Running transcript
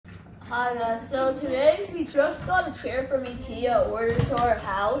Hi guys, so today we just got a chair from IKEA ordered to our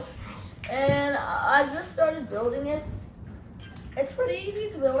house, and I just started building it. It's pretty easy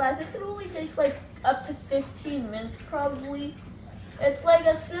to build. I think it only takes like up to 15 minutes probably. It's like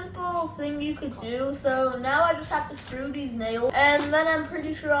a simple thing you could do. So now I just have to screw these nails, and then I'm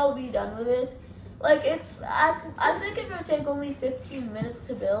pretty sure I'll be done with it. Like I think it would take only 15 minutes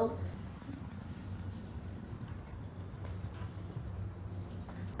to build.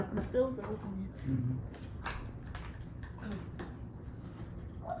 I'm still building it.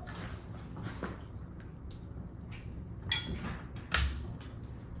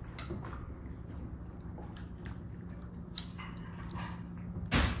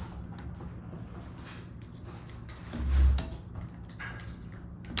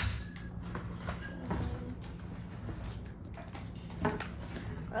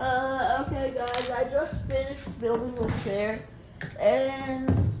 Okay guys, I just finished building the chair, and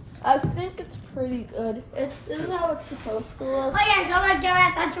I think it's pretty good. This is how it's supposed to look. Oh yeah, so let's give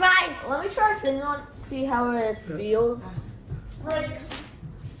it a try. Let me try sitting on it to see how it feels.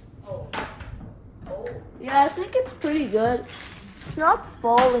 Yeah, I think it's pretty good. It's not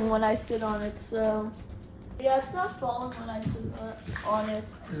falling when I sit on it, so... Yeah, it's not falling when I sit on it.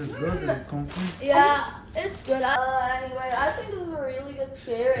 Is it good? Is it comfy? Yeah, it's good. Anyway, I think this is a really good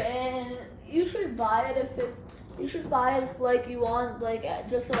chair, and you should buy it if like you want like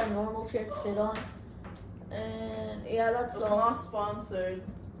just a normal chair to sit on. And yeah, that's all. It's not sponsored.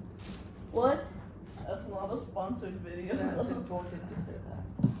 What? That's not a sponsored video. That's important to say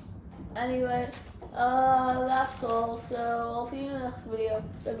that. Anyway, that's all. So I'll see you in the next video.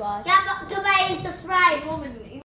 Goodbye. Yeah, goodbye and subscribe.